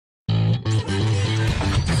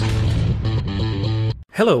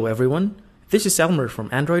Hello everyone, this is Elmer from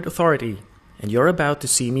Android Authority, and you're about to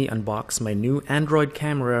see me unbox my new Android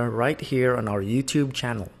camera right here on our YouTube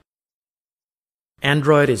channel.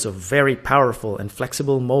 Android is a very powerful and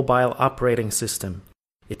flexible mobile operating system.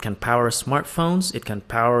 It can power smartphones, it can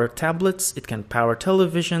power tablets, it can power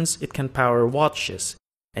televisions, it can power watches,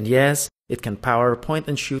 and yes, it can power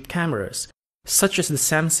point-and-shoot cameras, such as the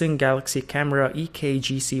Samsung Galaxy Camera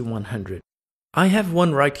EK-GC100. I have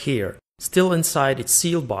one right here, still inside its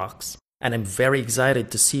sealed box, and I'm very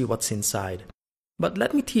excited to see what's inside. But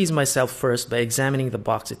let me tease myself first by examining the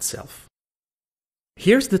box itself.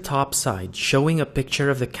 Here's the top side showing a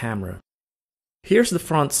picture of the camera. Here's the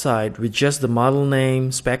front side with just the model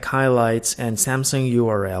name, spec highlights, and Samsung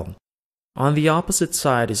URL. On the opposite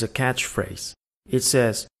side is a catchphrase. It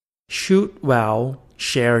says, "Shoot wow,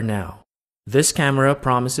 share now." This camera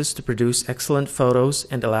promises to produce excellent photos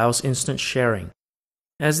and allows instant sharing.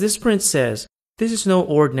 As this print says, this is no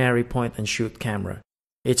ordinary point-and-shoot camera.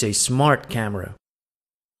 It's a smart camera.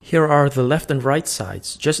 Here are the left and right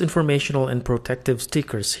sides, just informational and protective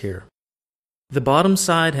stickers here. The bottom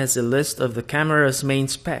side has a list of the camera's main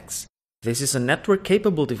specs. This is a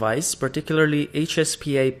network-capable device, particularly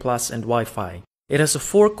HSPA Plus and Wi-Fi. It has a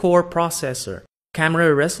 4-core processor.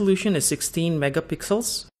 Camera resolution is 16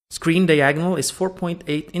 megapixels. Screen diagonal is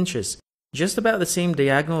 4.8 inches. Just about the same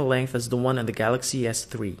diagonal length as the one on the Galaxy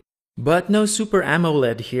S3. But no Super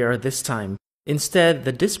AMOLED here this time. Instead,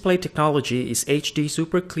 the display technology is HD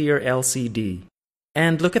Super Clear LCD.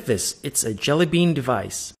 And look at this, it's a Jelly Bean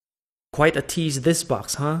device. Quite a tease this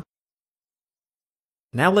box, huh?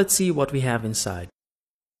 Now let's see what we have inside.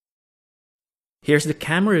 Here's the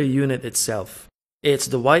camera unit itself. It's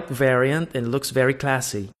the white variant and looks very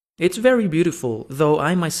classy. It's very beautiful, though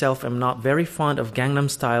I myself am not very fond of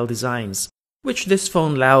Gangnam style designs, which this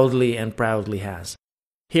phone loudly and proudly has.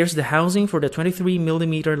 Here's the housing for the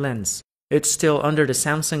 23mm lens. It's still under the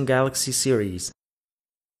Samsung Galaxy series.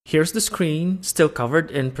 Here's the screen, still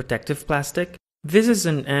covered in protective plastic. This is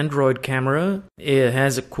an Android camera. It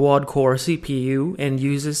has a quad-core CPU and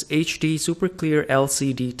uses HD Super Clear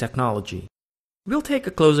LCD technology. We'll take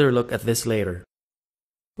a closer look at this later.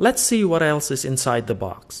 Let's see what else is inside the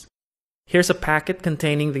box. Here's a packet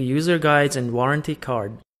containing the user guides and warranty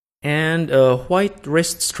card, and a white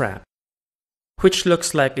wrist strap, which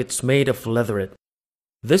looks like it's made of leatherette.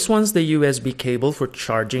 This one's the USB cable for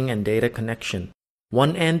charging and data connection.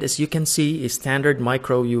 One end, as you can see, is standard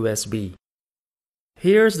micro USB.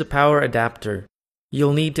 Here's the power adapter.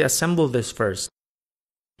 You'll need to assemble this first.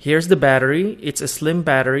 Here's the battery. It's a slim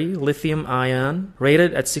battery, lithium-ion,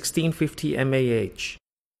 rated at 1650 mAh.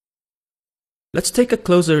 Let's take a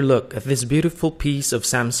closer look at this beautiful piece of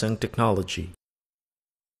Samsung technology.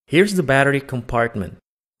 Here's the battery compartment.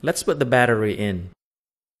 Let's put the battery in.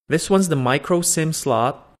 This one's the micro SIM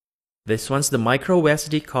slot, this one's the micro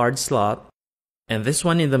SD card slot, and this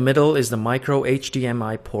one in the middle is the micro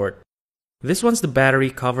HDMI port. This one's the battery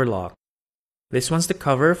cover lock. This one's the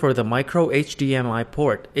cover for the micro HDMI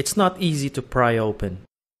port. It's not easy to pry open.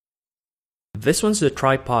 This one's the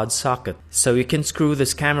tripod socket, so you can screw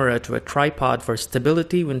this camera to a tripod for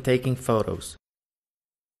stability when taking photos.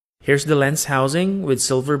 Here's the lens housing with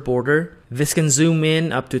silver border. This can zoom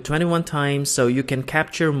in up to 21 times so you can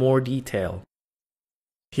capture more detail.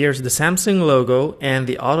 Here's the Samsung logo and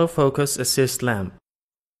the autofocus assist lamp.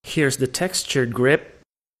 Here's the textured grip.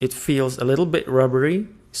 It feels a little bit rubbery,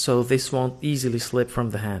 so this won't easily slip from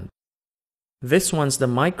the hand. This one's the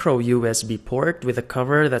micro USB port with a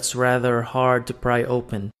cover that's rather hard to pry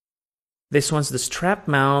open. This one's the strap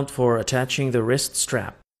mount for attaching the wrist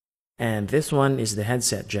strap. And this one is the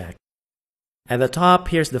headset jack. At the top,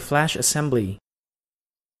 here's the flash assembly.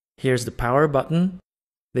 Here's the power button.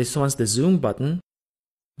 This one's the zoom button.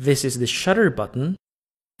 This is the shutter button.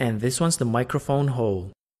 And this one's the microphone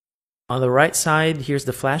hole. On the right side, here's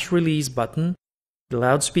the flash release button. The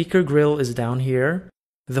loudspeaker grill is down here.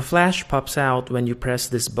 The flash pops out when you press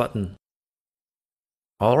this button.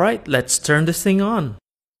 Alright, let's turn this thing on.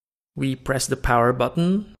 We press the power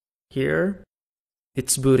button here.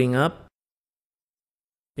 It's booting up.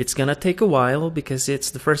 It's gonna take a while because it's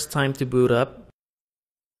the first time to boot up.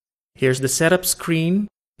 Here's the setup screen.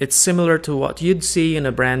 It's similar to what you'd see in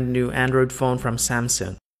a brand new Android phone from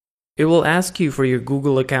Samsung. It will ask you for your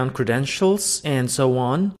Google account credentials and so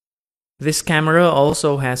on. This camera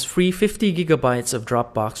also has free 50 gigabytes of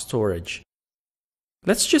Dropbox storage.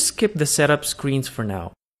 Let's just skip the setup screens for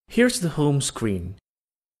now. Here's the home screen.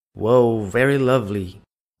 Whoa, very lovely.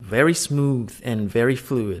 Very smooth and very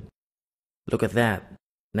fluid. Look at that.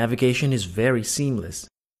 Navigation is very seamless.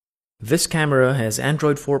 This camera has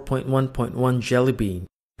Android 4.1.1 Jelly Bean,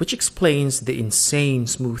 which explains the insane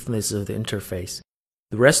smoothness of the interface.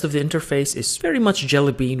 The rest of the interface is very much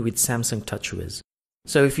Jelly Bean with Samsung TouchWiz.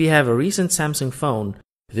 So if you have a recent Samsung phone,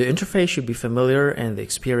 the interface should be familiar and the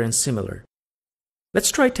experience similar. Let's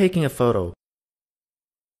try taking a photo.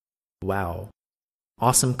 Wow,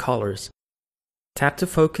 awesome colors. Tap to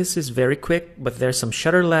focus is very quick, but there's some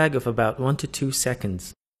shutter lag of about 1 to 2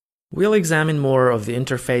 seconds. We'll examine more of the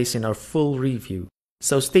interface in our full review,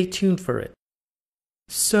 so stay tuned for it.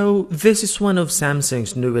 So this is one of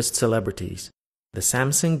Samsung's newest celebrities, the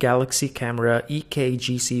Samsung Galaxy Camera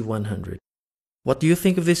EK-GC100. What do you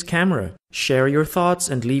think of this camera? Share your thoughts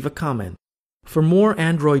and leave a comment. For more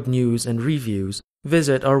Android news and reviews,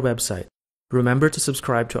 visit our website. Remember to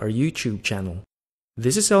subscribe to our YouTube channel.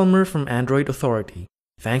 This is Elmer from Android Authority.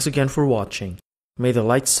 Thanks again for watching. May the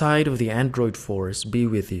light side of the Android Force be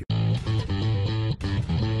with you.